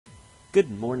Good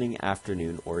morning,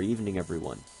 afternoon, or evening,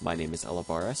 everyone. My name is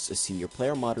Elivaras, a senior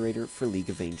player moderator for League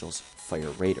of Angels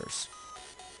Fire Raiders.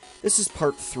 This is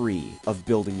part 3 of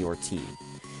Building Your Team,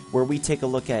 where we take a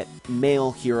look at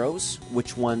male heroes,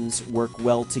 which ones work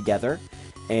well together,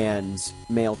 and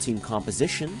male team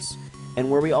compositions, and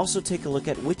where we also take a look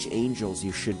at which angels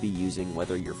you should be using,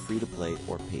 whether you're free to play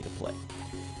or pay to play.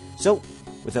 So,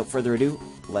 without further ado,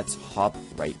 let's hop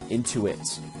right into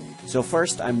it. So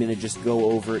first, I'm going to just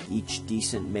go over each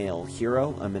decent male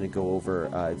hero. I'm going to go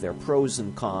over their pros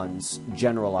and cons,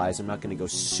 generalize. I'm not going to go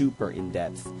super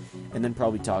in-depth, and then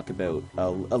probably talk about a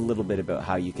little bit about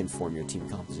how you can form your team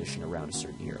composition around a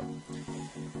certain hero.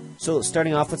 So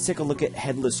starting off, let's take a look at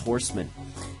Headless Horseman.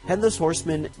 Headless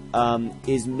Horseman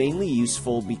is mainly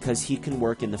useful because he can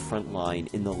work in the front line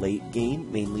in the late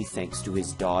game, mainly thanks to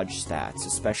his dodge stats,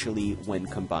 especially when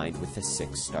combined with a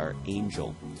 6-star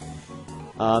Angel.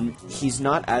 He's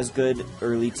not as good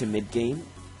early to mid-game,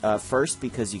 first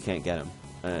because you can't get him.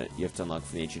 You have to unlock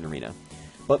from the Ancient Arena.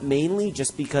 But mainly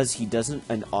just because he doesn't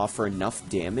offer enough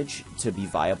damage to be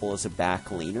viable as a back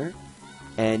laner,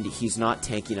 and he's not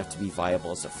tanky enough to be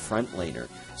viable as a front laner.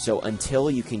 So until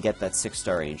you can get that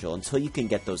 6-star Angel, until you can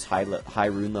get those high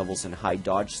rune levels and high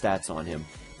dodge stats on him,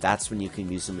 that's when you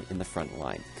can use him in the front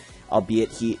line. Albeit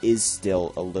he is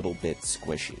still a little bit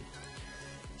squishy.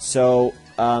 So,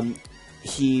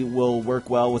 he will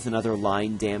work well with another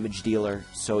line damage dealer.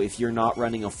 So if you're not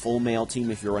running a full male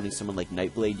team, if you're running someone like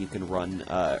Nightblade, you can run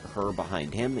her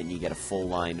behind him and you get a full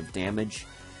line of damage.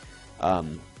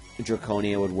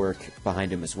 Draconia would work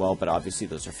behind him as well, but obviously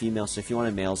those are females. So if you want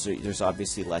a male, there's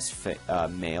obviously less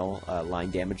male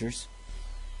line damagers.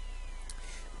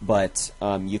 But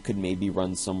you could maybe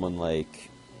run someone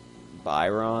like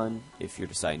Byron if you're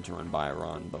deciding to run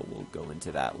Byron, but we'll go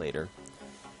into that later.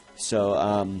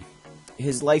 So,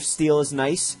 his lifesteal is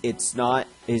nice. It's not...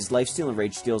 His lifesteal and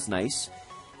rage steal is nice.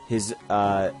 His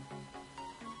lifesteal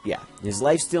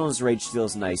and his rage steal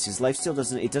is nice. His lifesteal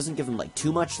doesn't give him, like,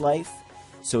 too much life,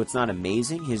 so it's not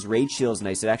amazing. His rage steal is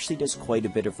nice. It actually does quite a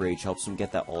bit of rage, helps him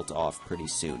get that ult off pretty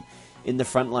soon. In the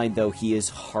front line, though, he is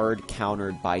hard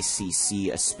countered by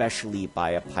CC, especially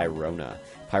by a Pyrona.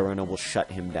 Pyrona will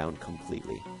shut him down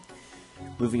completely.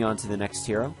 Moving on to the next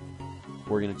hero,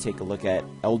 we're going to take a look at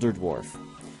Elder Dwarf.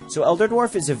 So Elder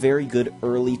Dwarf is a very good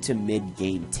early to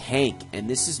mid-game tank, and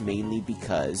this is mainly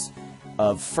because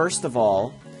of, first of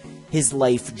all, his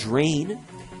life drain.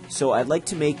 So I'd like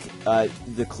to make I'd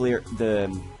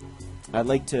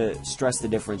like to stress the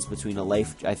difference between a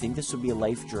life, I think this would be a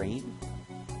life drain,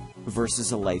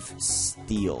 versus a life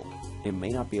steal. It may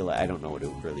not be I don't know what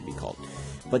it would really be called.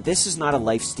 But this is not a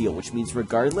life steal, which means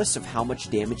regardless of how much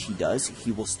damage he does,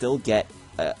 he will still get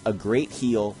a great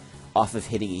heal off of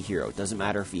hitting a hero. It doesn't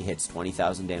matter if he hits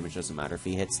 20,000 damage, doesn't matter if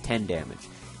he hits 10 damage.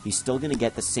 He's still going to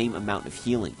get the same amount of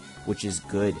healing, which is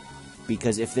good.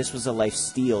 Because if this was a life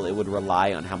steal, it would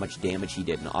rely on how much damage he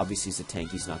did, and obviously as a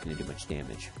tank, he's not going to do much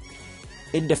damage.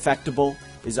 Indefectible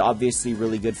is obviously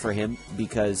really good for him,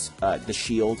 because the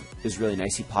shield is really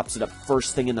nice. He pops it up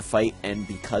first thing in the fight, and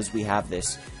because we have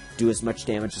this do as much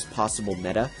damage as possible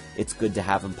meta, it's good to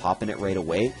have him popping it right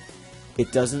away.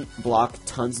 It doesn't block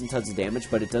tons and tons of damage,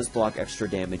 but it does block extra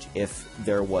damage if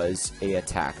there was an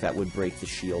attack that would break the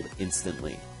shield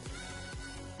instantly.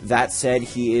 That said,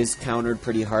 he is countered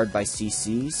pretty hard by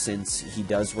CC, since he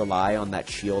does rely on that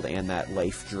shield and that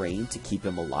life drain to keep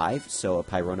him alive, so a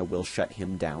Pyrona will shut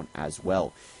him down as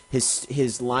well.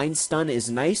 His line stun is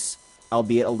nice,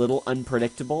 albeit a little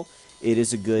unpredictable. It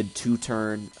is a good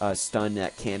 2-turn stun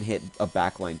that can hit a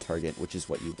backline target, which is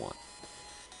what you want.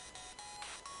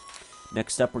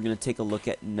 Next up, we're going to take a look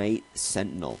at Knight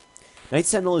Sentinel. Knight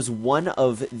Sentinel is one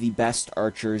of the best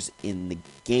archers in the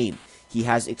game. He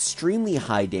has extremely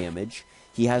high damage,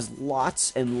 he has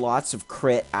lots and lots of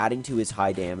crit adding to his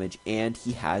high damage, and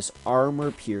he has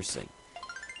armor piercing.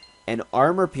 And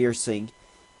armor piercing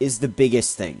is the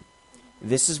biggest thing.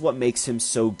 This is what makes him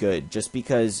so good, just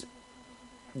because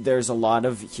there's a lot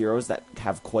of heroes that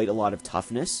have quite a lot of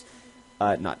toughness.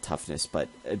 Not toughness, but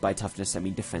by toughness I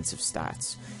mean defensive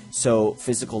stats. So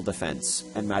physical defense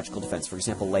and magical defense, for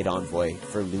example, Light Envoy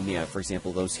for Lumia, for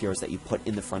example, those heroes that you put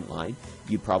in the front line,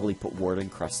 you probably put Warden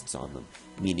Crests on them,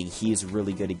 meaning he is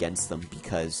really good against them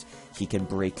because he can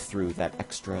break through that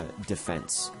extra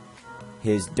defense.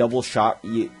 His double shot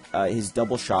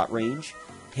range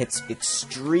hits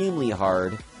extremely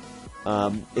hard.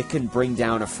 It can bring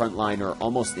down a frontliner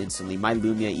almost instantly. My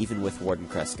Lumia, even with Warden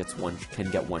Crest, can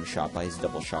get one shot by his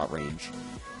double shot range.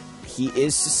 He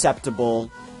is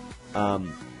susceptible.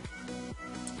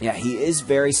 He is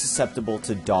very susceptible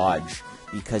to dodge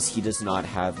because he does not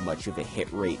have much of a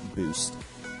hit rate boost.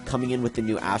 Coming in with the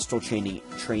new astral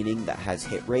training that has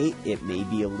hit rate, it may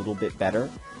be a little bit better,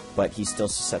 but he's still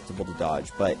susceptible to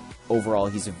dodge. But overall,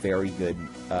 he's a very good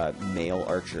male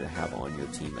archer to have on your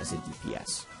team as a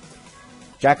DPS.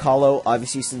 Jack Hollow,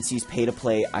 obviously, since he's pay to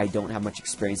play, I don't have much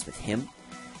experience with him.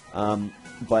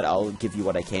 But I'll give you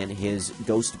what I can. His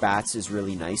Ghost Bats is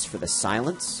really nice for the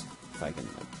silence. If I can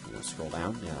scroll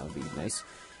down, yeah, that would be nice.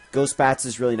 Ghost Bats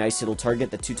is really nice. It'll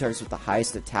target the 2 targets with the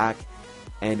highest attack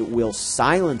and will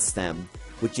silence them,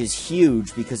 which is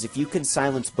huge because if you can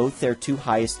silence both their 2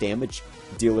 highest damage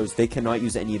dealers, they cannot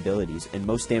use any abilities, and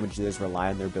most damage dealers rely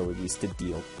on their abilities to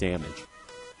deal damage.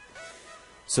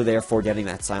 So therefore, getting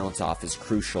that silence off is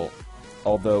crucial.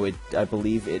 Although I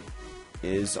believe it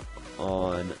is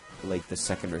on like the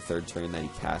 2nd or 3rd turn that he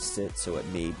casts it, so it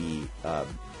may be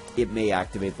it may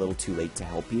activate a little too late to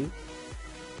help you,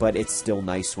 but it's still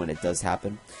nice when it does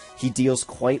happen. He deals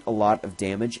quite a lot of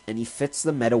damage, and he fits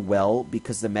the meta well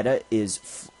because the meta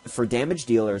is for damage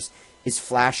dealers is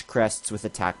flash crests with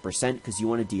attack percent, because you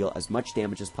want to deal as much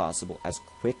damage as possible as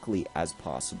quickly as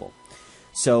possible.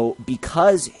 So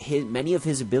because many of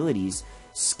his abilities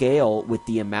scale with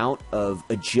the amount of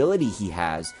agility he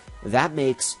has, that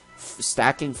makes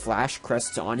stacking flash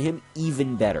crests on him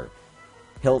even better.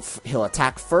 He'll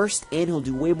attack first, and he'll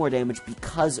do way more damage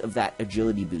because of that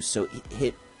agility boost. So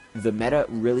the meta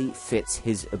really fits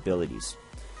his abilities.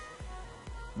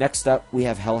 Next up, we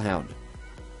have Hellhound.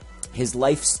 His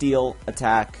lifesteal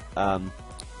attack.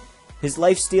 His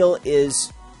lifesteal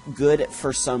is good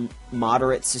for some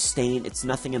moderate sustain. It's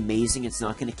nothing amazing. It's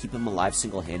not going to keep him alive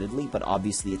single-handedly, but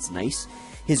obviously it's nice.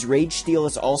 His rage steal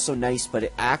is also nice, but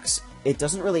it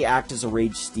doesn't really act as a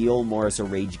rage steal, more as a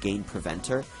rage gain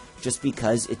preventer, just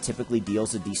because it typically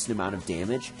deals a decent amount of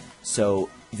damage. So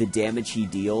the damage he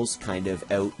deals kind of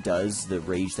outdoes the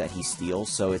rage that he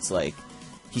steals. So it's like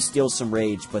he steals some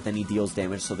rage, but then he deals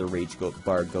damage, so the rage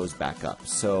bar goes back up.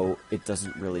 So it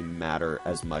doesn't really matter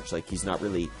as much. Like, he's not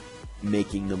really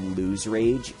making them lose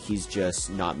rage, he's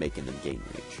just not making them gain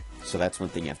rage. So that's one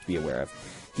thing you have to be aware of.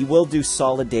 He will do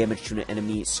solid damage to an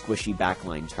enemy squishy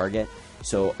backline target,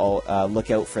 so I'll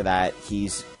look out for that.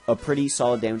 He's a pretty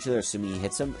solid damage dealer, assuming he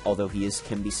hits him, although he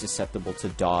can be susceptible to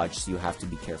dodge, so you have to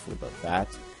be careful about that.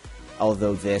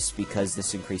 Although because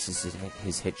this increases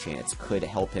his hit chance, could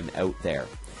help him out there.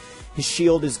 His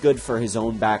shield is good for his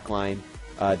own backline,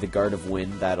 the Guard of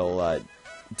Wind, that'll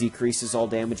decreases all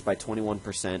damage by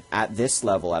 21%. At this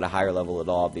level, at a higher level,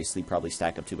 it'll obviously probably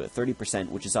stack up to about 30%,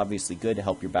 which is obviously good to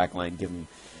help your backline, give him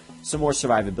some more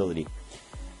survivability.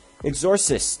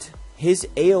 Exorcist. His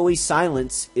AoE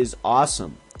silence is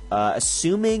awesome.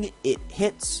 Assuming it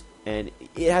hits, and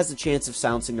it has the chance of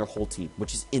silencing their whole team,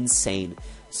 which is insane.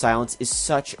 Silence is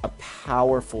such a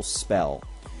powerful spell.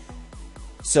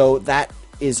 So that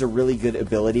is a really good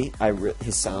ability.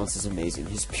 His silence is amazing.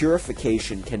 His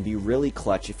purification can be really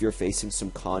clutch if you're facing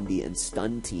some Condi and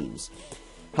stun teams.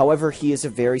 However, he is a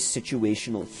very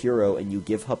situational hero, and you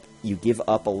give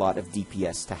up a lot of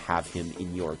DPS to have him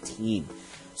in your team.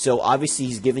 So obviously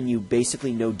he's given you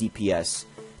basically no DPS.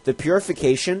 The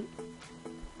purification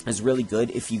is really good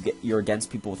if you're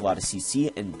against people with a lot of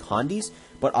CC and Condis,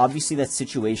 but obviously that's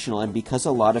situational, and because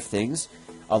a lot of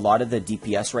the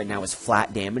DPS right now is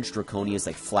flat damage. Draconia is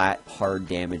like flat, hard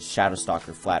damage.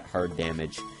 Shadowstalker, flat, hard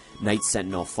damage. Night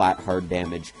Sentinel, flat, hard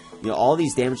damage. You know, all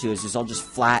these damage dealers is all just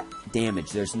flat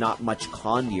damage. There's not much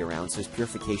Condi around, so his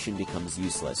purification becomes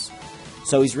useless.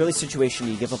 So he's really situational.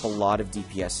 You give up a lot of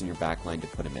DPS in your backline to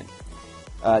put him in.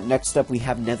 Next up, we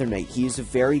have Nether Knight. He is a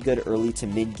very good early to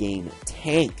mid-game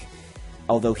tank,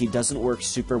 although he doesn't work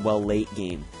super well late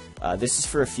game. This is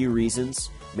for a few reasons.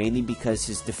 Mainly because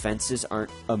his defenses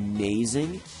aren't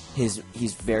amazing.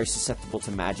 He's very susceptible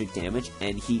to magic damage,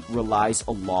 and he relies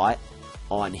a lot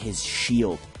on his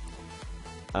shield.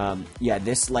 Yeah,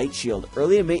 this light shield.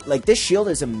 This shield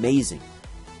is amazing.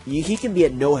 He can be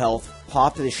at no health,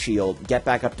 pop the shield, get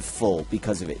back up to full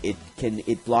because of it.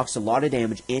 It blocks a lot of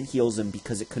damage and heals him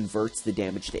because it converts the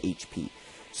damage to HP.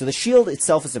 So the shield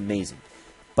itself is amazing.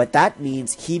 But that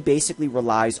means he basically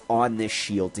relies on this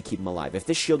shield to keep him alive. If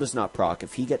this shield does not proc,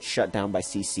 if he gets shut down by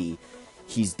CC,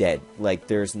 he's dead. Like,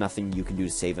 there's nothing you can do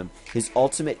to save him. His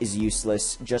ultimate is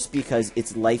useless just because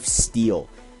it's life steal.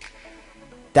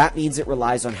 That means it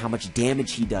relies on how much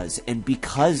damage he does. And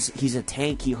because he's a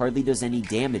tank, he hardly does any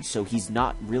damage, so he's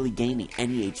not really gaining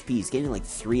any HP. He's gaining like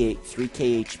 3k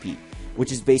HP,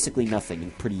 which is basically nothing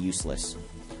and pretty useless.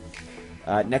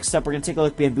 Next up, we're going to take a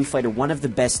look at Bamboo Fighter, one of the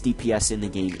best DPS in the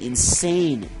game.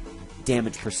 Insane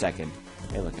damage per second.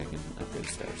 Hey, look, I can upgrade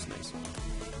stars. Nice.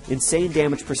 Insane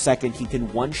damage per second. He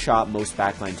can one-shot most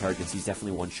backline targets. He's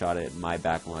definitely one-shot at my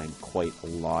backline quite a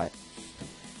lot.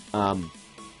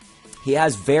 He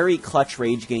has very clutch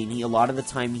rage gain. A lot of the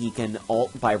time he can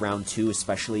ult by round 2,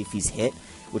 especially if he's hit,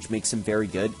 which makes him very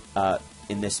good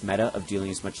in this meta of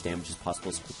dealing as much damage as possible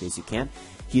as quickly as you can.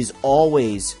 He's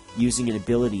always using an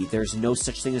ability. There's no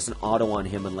such thing as an auto on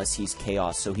him unless he's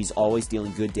Chaos, so he's always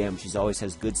dealing good damage. He always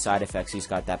has good side effects. He's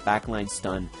got that backline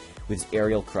stun with his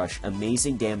Aerial Crush,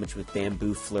 amazing damage with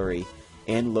Bamboo Flurry,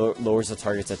 and lowers the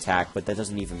target's attack, but that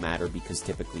doesn't even matter because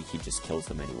typically he just kills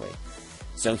them anyway.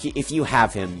 So if you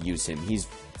have him, use him. He's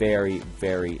very,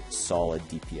 very solid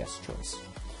DPS choice.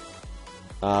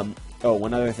 Oh,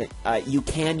 one other thing. You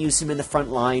can use him in the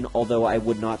front line, although I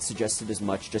would not suggest it as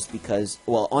much just because,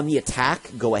 well, on the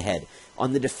attack, go ahead.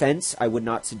 On the defense, I would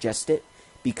not suggest it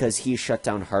because he is shut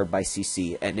down hard by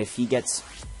CC, and if he gets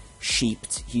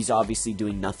sheeped, he's obviously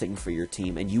doing nothing for your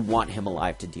team, and you want him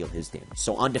alive to deal his damage.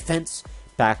 So on defense,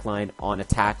 backline, on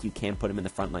attack, you can put him in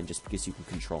the front line just because you can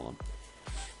control him.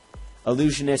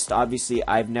 Illusionist, obviously,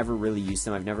 I've never really used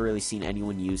him. I've never really seen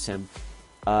anyone use him.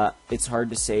 It's hard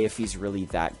to say if he's really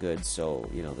that good, so,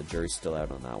 you know, the jury's still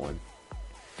out on that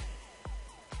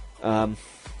one.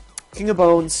 King of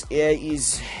Bones, yeah,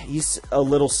 he's a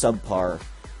little subpar.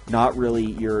 Not really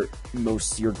your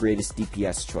greatest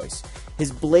DPS choice.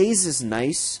 His Blaze is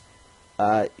nice,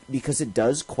 because it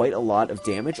does quite a lot of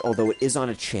damage, although it is on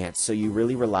a chance, so you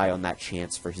really rely on that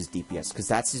chance for his DPS, because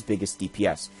that's his biggest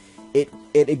DPS. It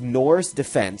ignores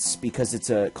defense, because it's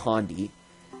a Condi.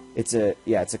 It's a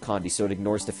Condi, so it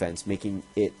ignores defense, making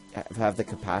it have the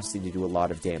capacity to do a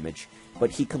lot of damage.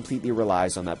 But he completely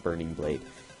relies on that Burning Blade.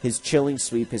 His Chilling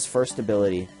Sweep, his first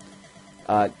ability,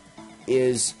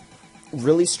 is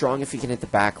really strong if he can hit the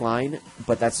back line,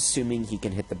 but that's assuming he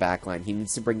can hit the back line. He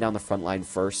needs to bring down the front line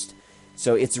first.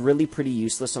 So it's really pretty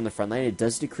useless on the front line. It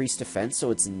does decrease defense,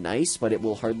 so it's nice, but it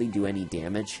will hardly do any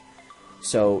damage.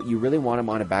 So you really want him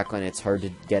on a back line. It's hard to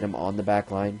get him on the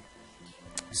back line.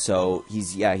 So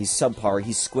he's subpar.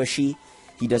 He's squishy.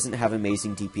 He doesn't have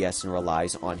amazing DPS and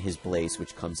relies on his Blaze,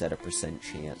 which comes at a %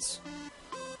 chance.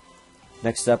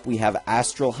 Next up, we have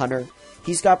Astral Hunter.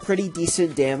 He's got pretty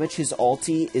decent damage. His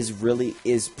ulti is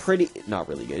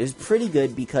pretty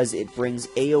good because it brings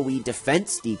AoE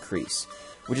defense decrease,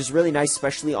 which is really nice,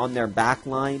 especially on their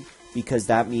backline, because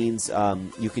that means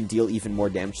you can deal even more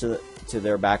damage to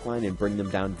their backline and bring them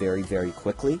down very, very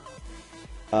quickly.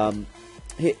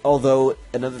 Although,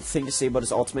 another thing to say about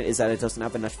his ultimate is that it doesn't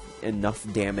have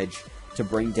enough damage to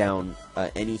bring down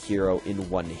any hero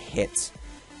in one hit,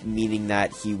 meaning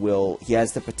that he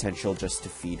has the potential just to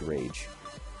feed rage.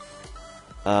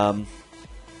 What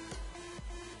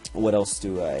else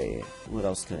can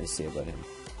I say about him?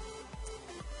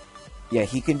 Yeah,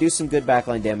 he can do some good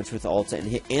backline damage with ult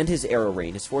and his Arrow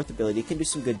Rain. His fourth ability can do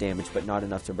some good damage, but not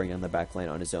enough to bring down the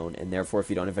backline on his own, and therefore if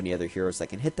you don't have any other heroes that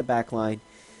can hit the backline,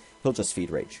 he'll just feed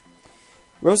rage.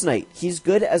 Rose Knight, he's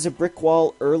good as a brick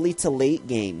wall early to late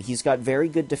game. He's got very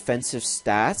good defensive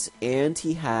stats, and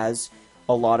he has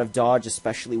a lot of dodge,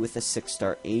 especially with a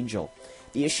 6-star Angel.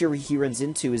 The issue he runs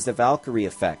into is the Valkyrie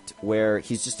effect, where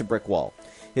he's just a brick wall.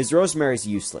 His Rosemary is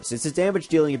useless. It's a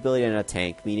damage-dealing ability in a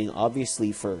tank, meaning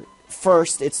obviously for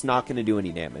first, it's not going to do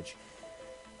any damage.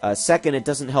 Second, it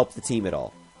doesn't help the team at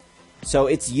all. So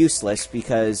it's useless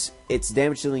because it's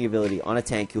damage-dealing ability on a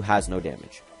tank who has no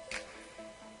damage.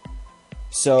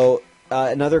 So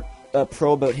another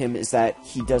pro about him is that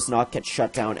he does not get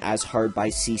shut down as hard by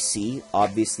CC,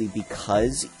 obviously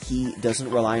because he doesn't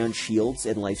rely on shields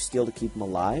and lifesteal to keep him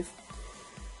alive.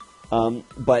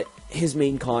 But his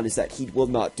main con is that he will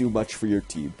not do much for your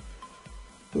team.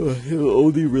 He'll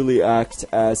only really act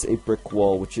as a brick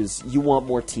wall, which is, you want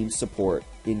more team support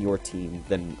in your team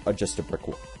than just a brick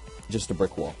wall. Just a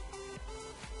brick wall.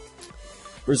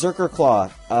 Berserker Claw,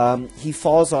 he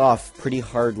falls off pretty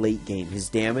hard late game. His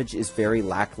damage is very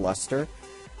lackluster,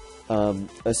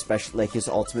 especially, like, his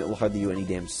ultimate will hardly do any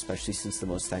damage, especially since the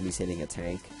most time he's hitting a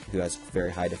tank, who has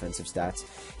very high defensive stats.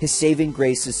 His saving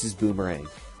grace is his Boomerang.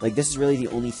 Like, this is really the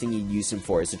only thing you'd use him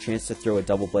for, is a chance to throw a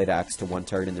double blade axe to one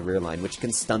target in the rear line, which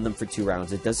can stun them for 2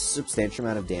 rounds. It does a substantial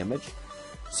amount of damage.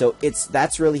 So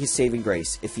that's really his saving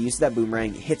grace. If he uses that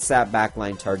Boomerang, hits that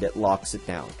backline target, locks it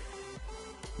down.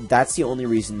 That's the only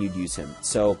reason you'd use him.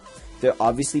 So,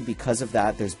 obviously, because of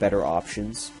that, there's better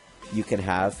options you can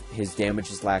have. His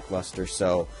damage is lackluster,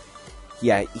 so,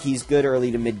 yeah, he's good early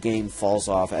to mid-game, falls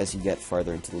off as you get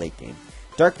farther into the late game.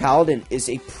 Dark Paladin is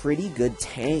a pretty good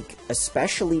tank,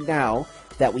 especially now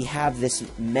that we have this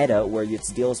meta where you have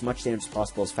to deal as much damage as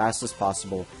possible, as fast as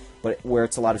possible, but where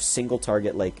it's a lot of single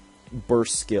target, like,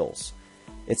 burst skills.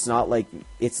 It's not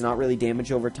really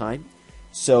damage over time.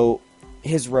 So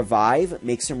his revive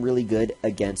makes him really good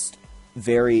against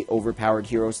very overpowered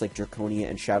heroes like Draconia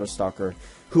and Shadowstalker,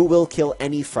 who will kill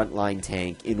any frontline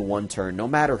tank in one turn, no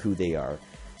matter who they are.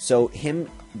 So him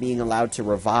being allowed to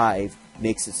revive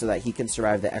makes it so that he can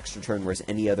survive the extra turn, whereas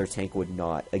any other tank would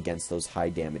not against those high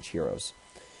damage heroes.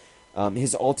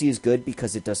 His ulti is good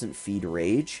because it doesn't feed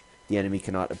rage. The enemy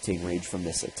cannot obtain rage from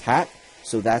this attack,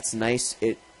 so that's nice.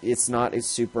 It's not as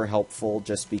super helpful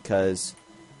just because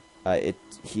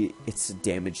it's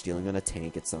damage dealing on a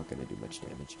tank. It's not going to do much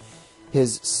damage.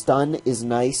 His stun is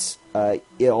nice,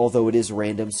 although it is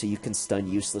random, so you can stun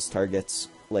useless targets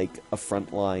like a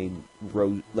frontline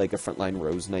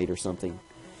Rose Knight or something.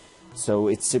 So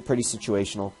it's pretty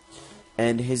situational.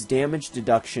 And his damage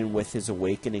deduction with his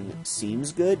Awakening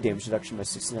seems good. Damage deduction by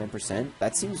 69%.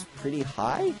 That seems pretty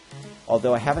high.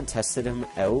 Although I haven't tested him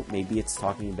out. Maybe it's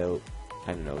talking about,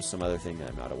 I don't know, some other thing that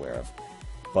I'm not aware of.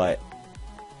 But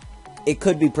it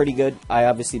could be pretty good. I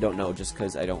obviously don't know just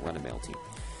because I don't run a male team.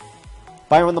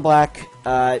 Byron the Black,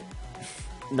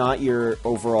 not your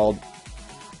overall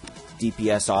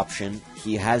DPS option.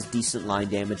 He has decent line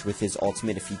damage with his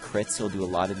ultimate. If he crits, he'll do a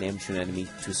lot of damage to an enemy,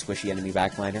 to a squishy enemy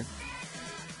backliner.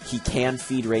 He can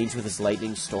feed rage with his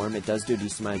Lightning Storm. It does do a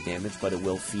decent amount of damage, but it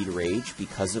will feed rage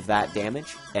because of that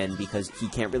damage, and because he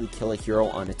can't really kill a hero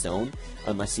on its own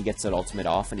unless he gets that ultimate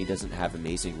off and he doesn't have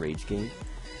amazing rage gain.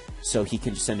 So he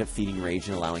can just end up feeding rage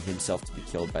and allowing himself to be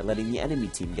killed by letting the enemy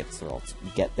team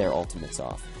get their ultimates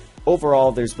off.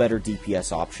 Overall, there's better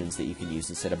DPS options that you can use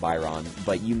instead of Byron,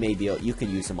 but you can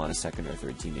use him on a second or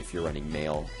third team if you're running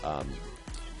male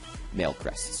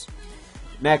crests.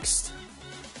 Next,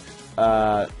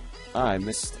 I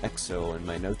missed Exo in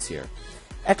my notes here.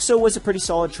 Exo was a pretty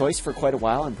solid choice for quite a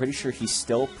while. I'm pretty sure he's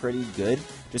still pretty good,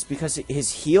 just because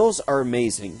his heals are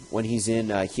amazing when he's in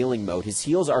healing mode. His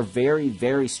heals are very,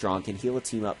 very strong, can heal a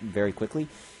team up very quickly.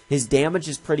 His damage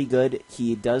is pretty good.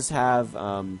 He does have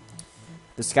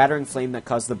the Scattering Flame that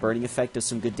caused the burning effect, does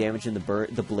some good damage, and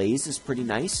the Blaze is pretty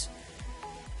nice.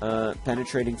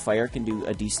 Penetrating Fire can do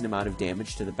a decent amount of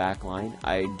damage to the back line.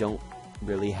 I don't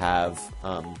really have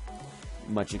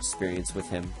much experience with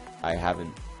him. I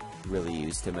haven't really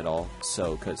used him at all,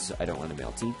 so because I don't run a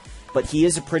male team. But he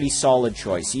is a pretty solid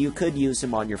choice. You could use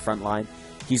him on your front line.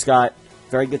 He's got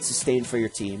very good sustain for your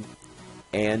team,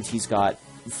 and he's got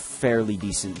fairly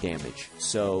decent damage.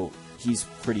 So he's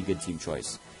pretty good team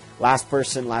choice. Last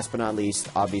person, last but not least,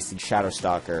 obviously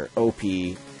Shadowstalker,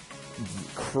 OP,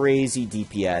 crazy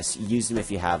DPS. Use him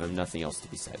if you have him. Nothing else to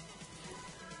be said.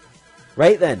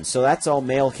 Right then, so that's all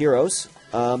male heroes.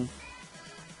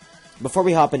 Before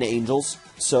we hop into Angels,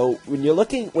 so when you're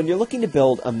looking to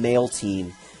build a male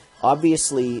team,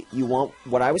 obviously you want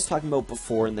what I was talking about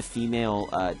before in the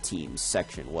female teams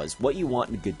section was what you want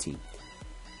in a good team.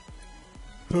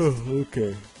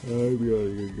 Okay,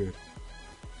 good.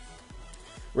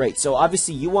 Right, so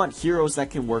obviously you want heroes that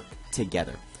can work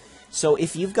together. So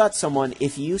if you've got someone,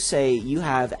 if you say you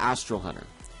have Astral Hunter,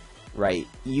 right,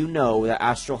 you know that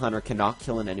Astral Hunter cannot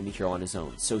kill an enemy hero on his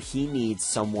own, so he needs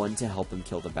someone to help him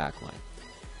kill the backline.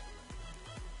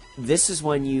 This is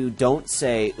when you don't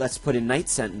say, let's put in Night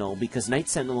Sentinel, because Night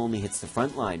Sentinel only hits the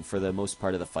front line for the most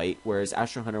part of the fight, whereas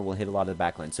Astral Hunter will hit a lot of the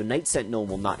backline. So Night Sentinel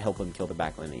will not help him kill the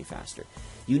backline any faster.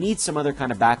 You need some other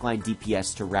kind of backline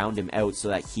DPS to round him out so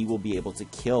that he will be able to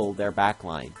kill their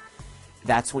backline.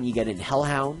 That's when you get in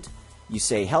Hellhound. You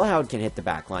say Hellhound can hit the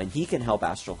backline. He can help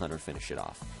Astral Hunter finish it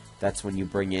off. That's when you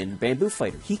bring in Bamboo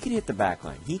Fighter. He can hit the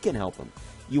backline. He can help him.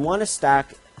 You want to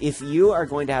stack... If you are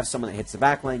going to have someone that hits the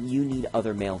backline, you need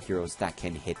other male heroes that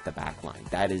can hit the backline.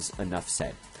 That is enough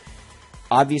said.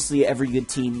 Obviously, every good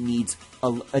team needs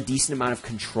a decent amount of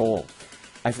control.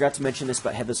 I forgot to mention this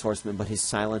about Headless Horseman, but his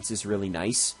silence is really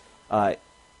nice.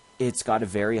 It's got a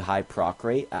very high proc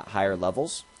rate at higher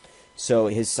levels, so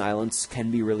his silence can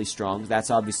be really strong.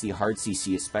 That's obviously hard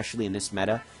CC, especially in this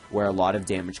meta, where a lot of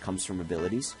damage comes from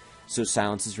abilities. So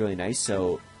silence is really nice.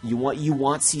 So you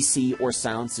want CC or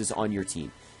silences on your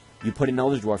team. You put in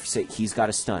Elder Dwarf, say he's got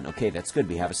a stun. Okay, that's good.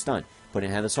 We have a stun. Put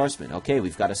in Headless Horseman. Okay,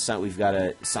 we've got a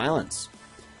silence.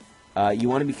 You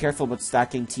want to be careful about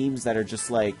stacking teams that are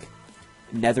just like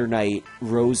Nether Knight,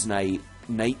 Rose Knight,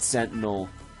 Night Sentinel,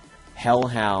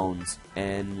 Hellhound,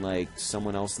 and like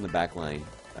someone else in the back line.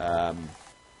 And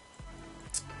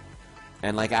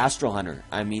like Astral Hunter.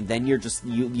 I mean, then you're just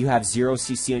you have 0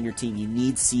 CC on your team. You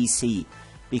need CC.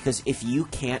 Because if you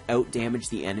can't out-damage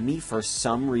the enemy for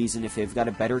some reason, if they've got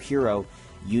a better hero,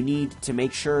 you need to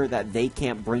make sure that they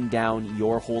can't bring down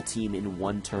your whole team in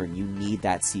one turn. You need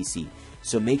that CC.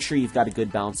 So make sure you've got a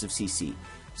good balance of CC.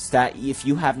 If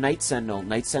you have Night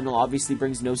Sentinel obviously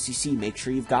brings no CC. Make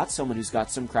sure you've got someone who's got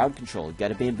some crowd control.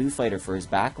 Get a Bamboo Fighter for his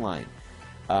backline.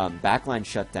 Backline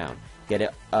shutdown.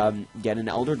 Get an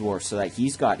Elder Dwarf so that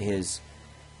he's got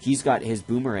his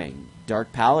boomerang.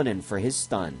 Dark Paladin for his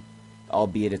stun,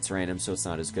 albeit it's random, so it's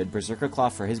not as good. Berserker Claw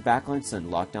for his backline stun,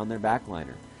 lock down their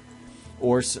backliner.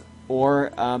 Or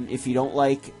if you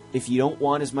don't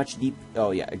want as much deep,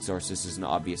 oh yeah, Exorcist is an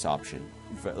obvious option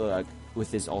for,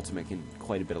 with his ultimate and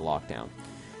quite a bit of lockdown.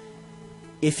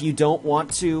 If you don't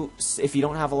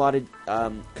have a lot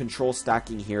of control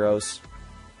stacking heroes,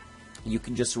 you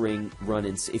can just run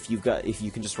insane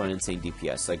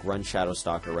DPS, like run Shadow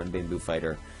Stalker, run Bamboo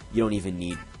Fighter. You don't even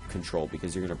need control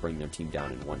because you're going to bring their team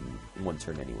down in one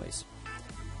turn anyways.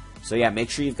 So yeah, make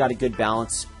sure you've got a good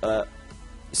balance.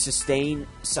 Sustain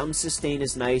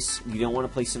is nice. You don't want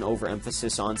to place an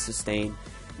overemphasis on sustain.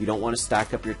 You don't want to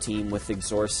stack up your team with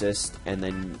Exorcist and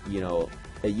then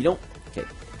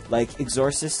like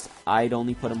Exorcist, I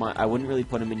wouldn't really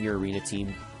put him in your arena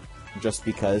team just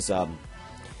because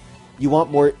you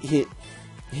want more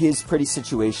his pretty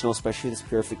situational, especially this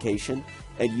purification,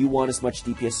 and you want as much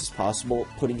DPS as possible.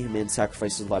 Putting him in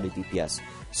sacrifices a lot of DPS.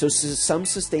 So some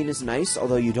sustain is nice,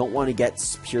 although you don't want to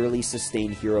get purely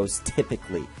sustained heroes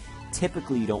typically.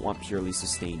 Typically, you don't want purely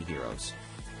sustained heroes.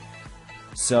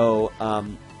 So,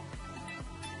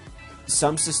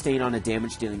 some sustain on a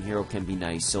damage-dealing hero can be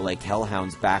nice. So, like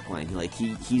Hellhound's backline, like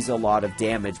he's a lot of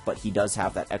damage, but he does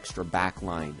have that extra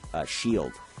backline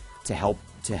shield to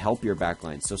help your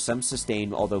backline. So some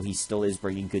sustain, although he still is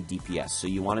bringing good DPS. So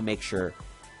you want to make sure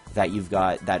that you've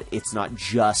got that it's not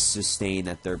just sustain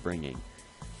that they're bringing.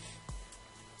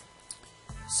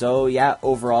 So yeah,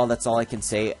 overall, that's all I can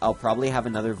say. I'll probably have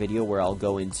another video where I'll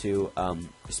go into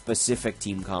specific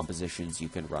team compositions you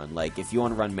can run. Like, if you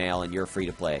want to run Mail and you're free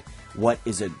to play, what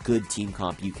is a good team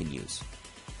comp you can use?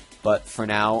 But for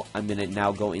now, I'm going to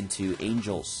now go into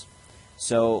Angels.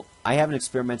 So, I haven't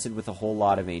experimented with a whole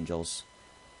lot of Angels.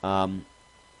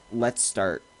 Let's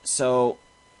start. So,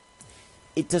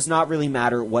 it does not really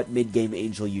matter what mid-game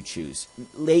Angel you choose.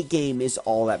 Late game is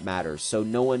all that matters, so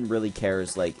no one really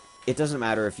cares, like... It doesn't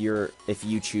matter if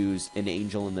you choose an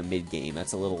Angel in the mid-game.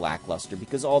 That's a little lackluster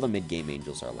because all the mid-game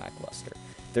Angels are lackluster.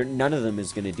 None of them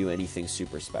is going to do anything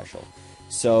super special.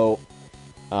 So,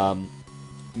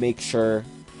 make sure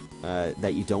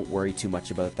that you don't worry too much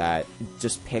about that.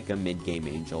 Just pick a mid-game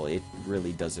Angel. It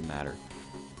really doesn't matter.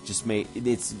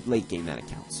 It's late game that it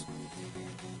counts.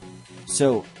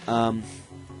 So,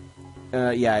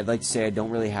 yeah, I'd like to say I don't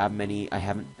really have many. I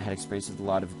haven't had experience with a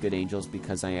lot of good Angels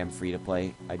because I am free to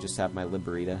play. I just have my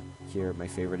Liberita here, my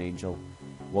favorite Angel.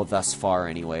 Well, thus far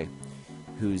anyway.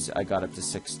 I got up to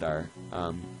 6-star.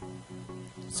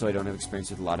 So I don't have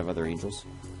experience with a lot of other Angels.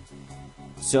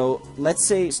 So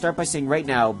let's start by saying right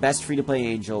now, best free to play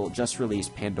Angel just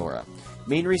released, Pandora.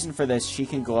 Main reason for this, she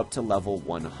can go up to level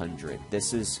 100.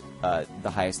 This is the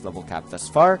highest level cap thus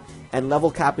far, and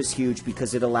level cap is huge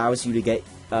because it allows you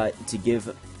to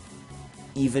give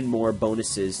even more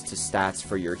bonuses to stats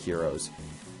for your heroes.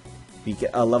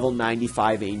 A level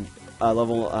 95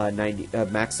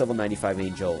 max level 95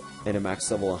 Angel and a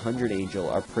max level 100 Angel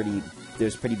are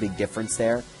there's pretty big difference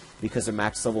there because a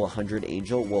max level 100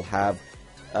 Angel will have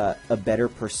a better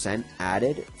percent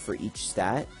added for each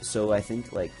stat. So I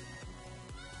think, like,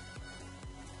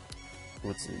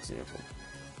 what's an example?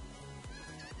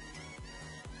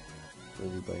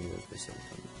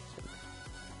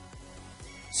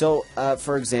 So,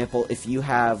 for example, if you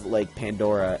have, like,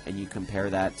 Pandora and you compare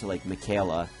that to, like,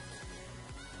 Michaela,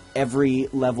 every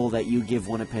level that you give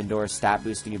one of Pandora's stat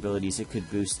boosting abilities, it could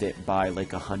boost it by,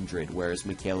 like, 100, whereas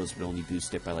Michaela's would only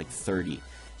boost it by, like, 30.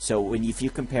 So, if you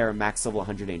compare a max level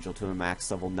 100 Angel to a max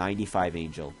level 95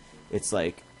 Angel, it's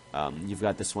like, you've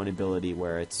got this one ability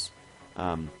where it's,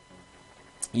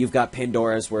 you've got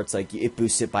Pandora's where it's like, it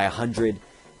boosts it by 100,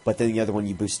 but then the other one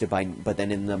you boost it by, but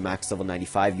then in the max level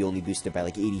 95, you only boost it by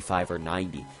like 85 or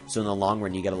 90. So in the long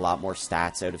run, you get a lot more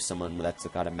stats out of someone that's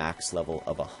got a max level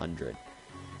of 100.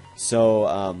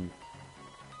 So,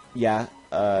 yeah,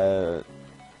 I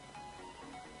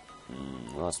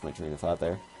lost my train of thought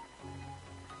there.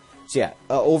 So yeah,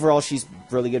 overall, she's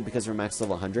really good because of her max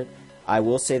level 100. I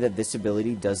will say that this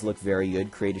ability does look very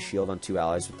good. Create a shield on 2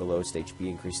 allies with the lowest HP,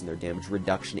 increasing their damage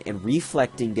reduction and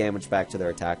reflecting damage back to their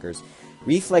attackers.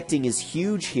 Reflecting is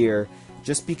huge here,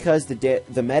 just because the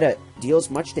meta deals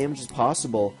much damage as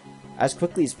possible, as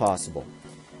quickly as possible.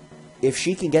 If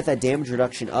she can get that damage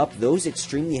reduction up, those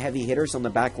extremely heavy hitters on the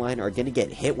back line are going to get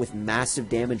hit with massive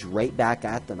damage right back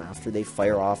at them after they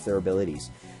fire off their abilities.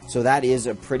 So that is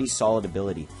a pretty solid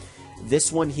ability.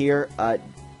 This one here,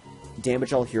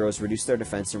 damage all heroes, reduce their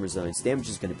defense and resilience. Damage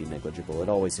is going to be negligible. It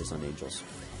always is on Angels.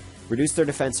 Reduce their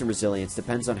defense and resilience.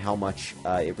 Depends on how much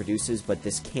it reduces, but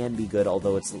this can be good,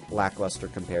 although it's lackluster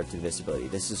compared to this ability.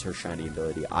 This is her shiny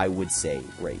ability, I would say,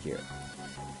 right here.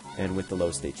 And with the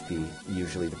lowest HP,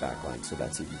 usually the backline, so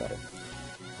that's even better.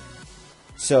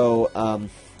 So,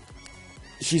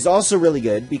 she's also really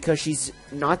good because she's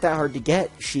not that hard to get.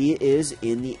 She is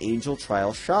in the Angel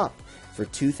Trial shop for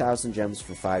 2,000 gems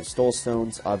for 5 Stole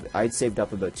Stones. I'd saved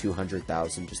up about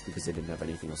 200,000 just because I didn't have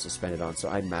anything else to spend it on, so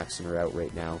I'm maxing her out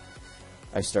right now.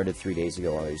 I started 3 days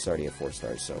ago. I was already at 4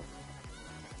 stars, so.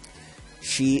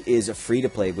 She is a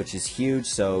free-to-play, which is huge,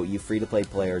 so you free-to-play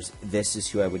players, this is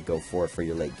who I would go for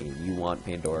your late game. You want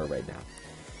Pandora right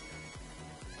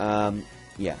now.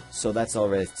 Yeah, so that's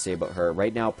all I have to say about her.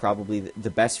 Right now, probably the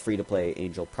best free-to-play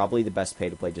angel, probably the best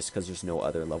pay-to-play, just because there's no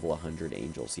other level 100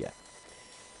 angels yet.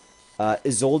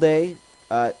 Isolde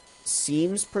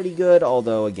seems pretty good,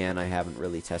 although, again, I haven't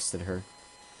really tested her.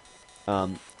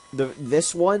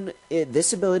 This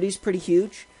ability is pretty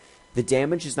huge. The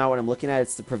damage is not what I'm looking at.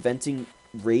 It's the preventing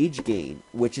rage gain,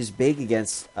 which is big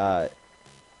against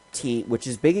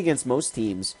most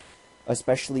teams,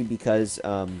 especially because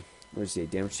where's the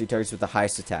damage to targets with the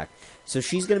highest attack. So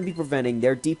she's going to be preventing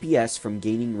their DPS from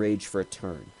gaining rage for a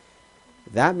turn.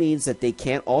 That means that they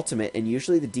can't ultimate, and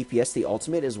usually the DPS they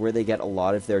ultimate is where they get a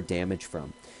lot of their damage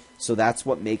from. So that's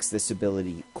what makes this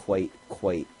ability quite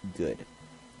good.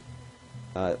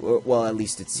 Well, at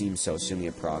least it seems so, assuming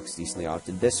it procs decently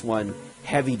often. This one,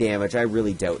 heavy damage. I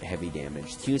really doubt heavy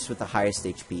damage. Hughes with the highest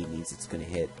HP means it's going to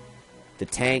hit the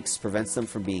tanks, prevents them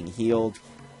from being healed.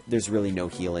 There's really no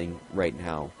healing right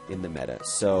now in the meta,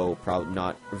 so probably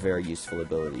not a very useful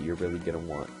ability. You're really going to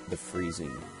want the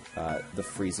freezing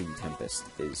Tempest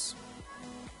is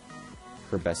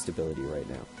her best ability right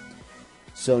now.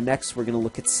 So next we're going to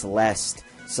look at Celeste.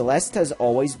 Celeste has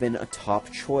always been a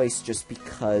top choice just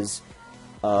because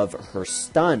of her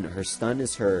stun. Her stun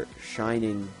is her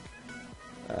shining...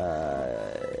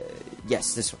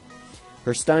 yes, this one.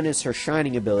 Her stun is her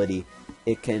shining ability.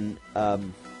 It can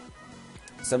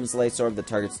summons the Light Orb that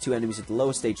targets 2 enemies with the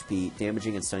lowest HP,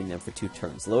 damaging and stunning them for 2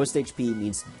 turns. Lowest HP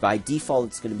means by default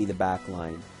it's going to be the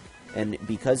backline. And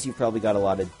because you've probably got a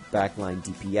lot of backline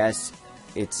DPS,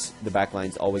 the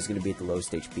backline's always going to be at the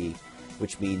lowest HP,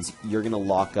 which means you're going to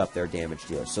lock up their damage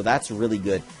dealer. So that's really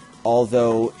good.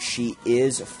 Although she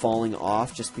is falling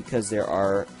off just because there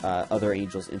are other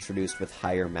angels introduced with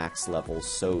higher max levels.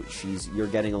 So you're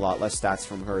getting a lot less stats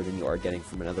from her than you are getting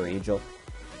from another angel.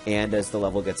 And as the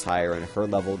level gets higher and her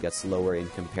level gets lower in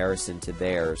comparison to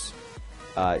theirs,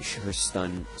 her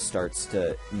stun starts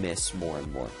to miss more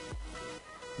and more.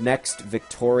 Next,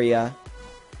 Victoria.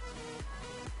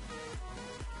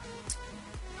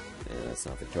 That's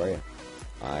not Victoria.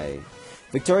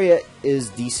 Victoria is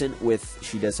decent with...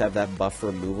 She does have that buff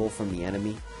removal from the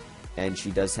enemy. And she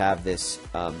does have this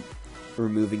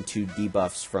removing 2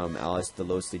 debuffs from allies with the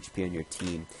lowest HP on your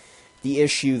team. The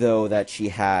issue, though, that she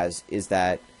has is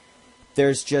that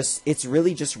it's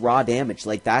really just raw damage.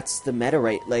 Like, that's the meta,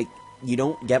 right? Like, you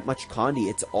don't get much Condi.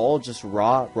 It's all just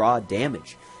raw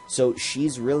damage. So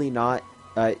she's really not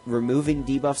removing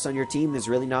debuffs on your team. There's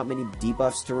really not many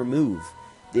debuffs to remove.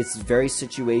 It's very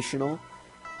situational.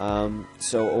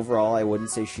 So overall, I wouldn't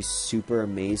say she's super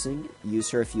amazing. Use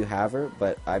her if you have her,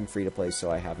 but I'm free to play,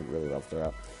 so I haven't really leveled her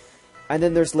up. And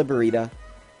then there's Liberita.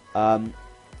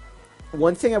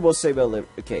 One thing I will say about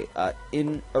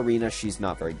in Arena, she's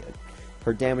not very good.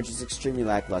 Her damage is extremely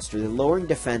lackluster. The lowering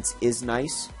defense is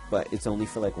nice, but it's only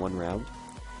for like 1 round.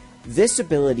 This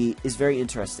ability is very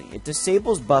interesting. It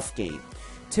disables buff gain.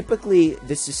 Typically,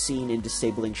 this is seen in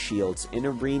disabling shields. In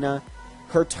Arena,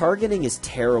 her targeting is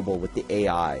terrible with the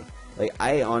AI. Like,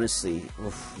 I honestly...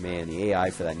 Oof, man, the AI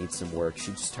for that needs some work.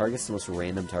 She just targets the most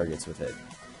random targets with it.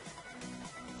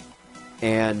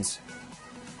 And...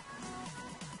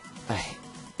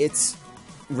 it's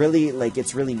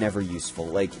really never useful.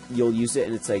 Like, you'll use it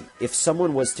and it's like, if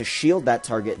someone was to shield that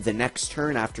target the next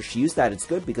turn after she used that, it's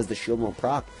good because the shield won't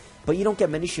proc. But you don't get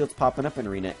many shields popping up in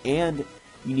Arena, and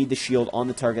you need the shield on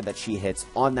the target that she hits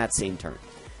on that same turn.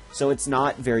 So it's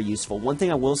not very useful. One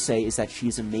thing I will say is that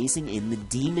she's amazing in the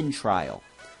Demon Trial.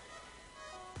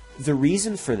 The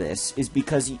reason for this is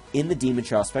because in the Demon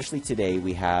Trial, especially today,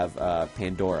 we have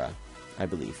Pandora, I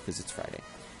believe, because it's Friday.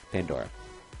 Pandora.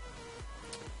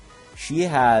 She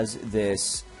has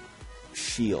this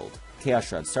shield, Chaos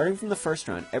Shroud. Starting from the first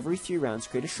round, every 3 rounds,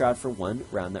 create a shroud for 1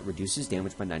 round that reduces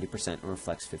damage by 90% and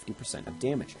reflects 50% of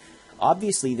damage.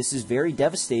 Obviously, this is very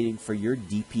devastating for your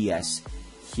DPS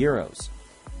heroes.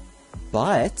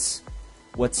 But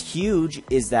what's huge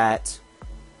is that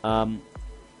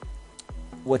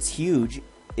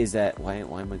is that, why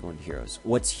am I going to heroes?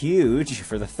 What's huge,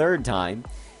 for the third time,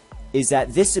 is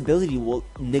that this ability will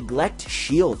neglect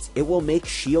shields. It will make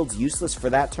shields useless for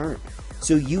that turn.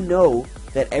 So you know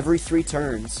that every 3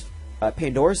 turns,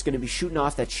 Pandora's going to be shooting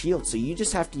off that shield. So you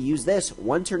just have to use this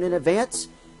 1 turn in advance.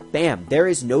 Bam, there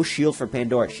is no shield for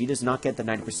Pandora. She does not get the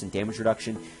 90% damage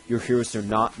reduction. Your heroes do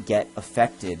not get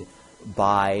affected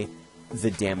by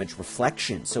the damage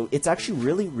reflection. So it's actually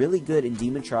really, really good in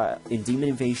Demon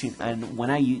Invasion. And when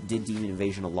I did Demon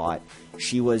Invasion a lot,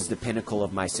 she was the pinnacle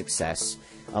of my success,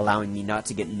 allowing me not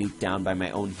to get nuked down by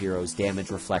my own heroes' damage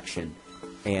reflection,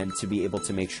 and to be able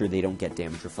to make sure they don't get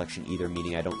damage reflection either,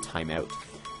 meaning I don't time out.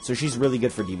 So she's really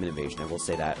good for Demon Invasion, I will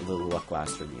say that. A little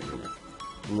lackluster in the arena.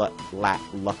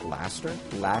 Lackluster?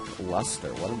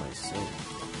 Lackluster. What am I saying?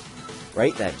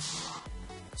 Right then.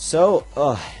 So,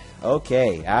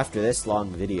 okay, after this long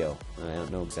video, I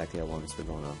don't know exactly how long it's been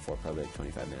going on for, probably like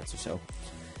 25 minutes or so.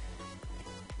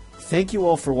 Thank you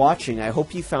all for watching. I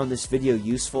hope you found this video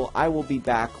useful. I will be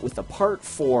back with a part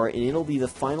 4, and it'll be the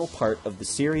final part of the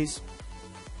series.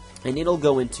 And it'll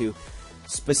go into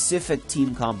specific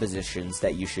team compositions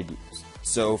that you should use.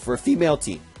 So, for a female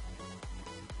team,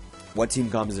 what team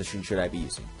composition should I be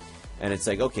using? And it's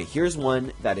like, okay, here's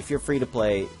one that if you're free to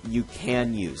play, you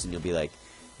can use. And you'll be like,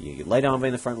 you get Light Envoy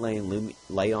in the front lane,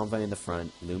 Light Envoy in the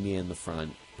front, Lumia in the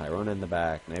front, Pyrona in the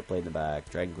back, Nightblade in the back,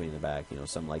 Dragon Queen in the back, you know,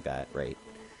 something like that, right?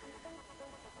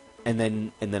 And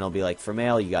then I'll be like, for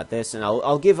male, you got this. And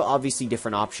I'll give, obviously,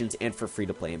 different options, and for free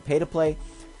to play and pay to play.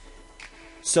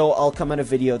 So I'll come out a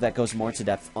video that goes more into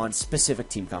depth on specific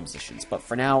team compositions. But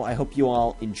for now, I hope you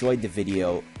all enjoyed the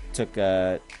video. Took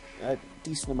a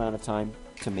decent amount of time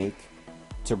to make,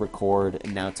 to record,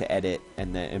 and now to edit,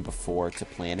 and before to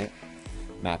plan it,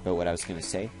 map out what I was going to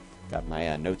say. Got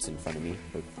my notes in front of me,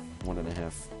 for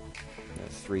 1.5,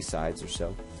 3 sides or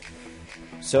so.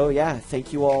 So yeah,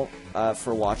 thank you all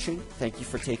for watching. Thank you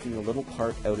for taking a little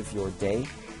part out of your day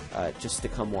just to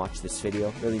come watch this video.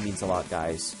 It really means a lot,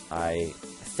 guys. I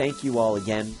thank you all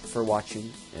again for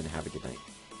watching, and have a good night.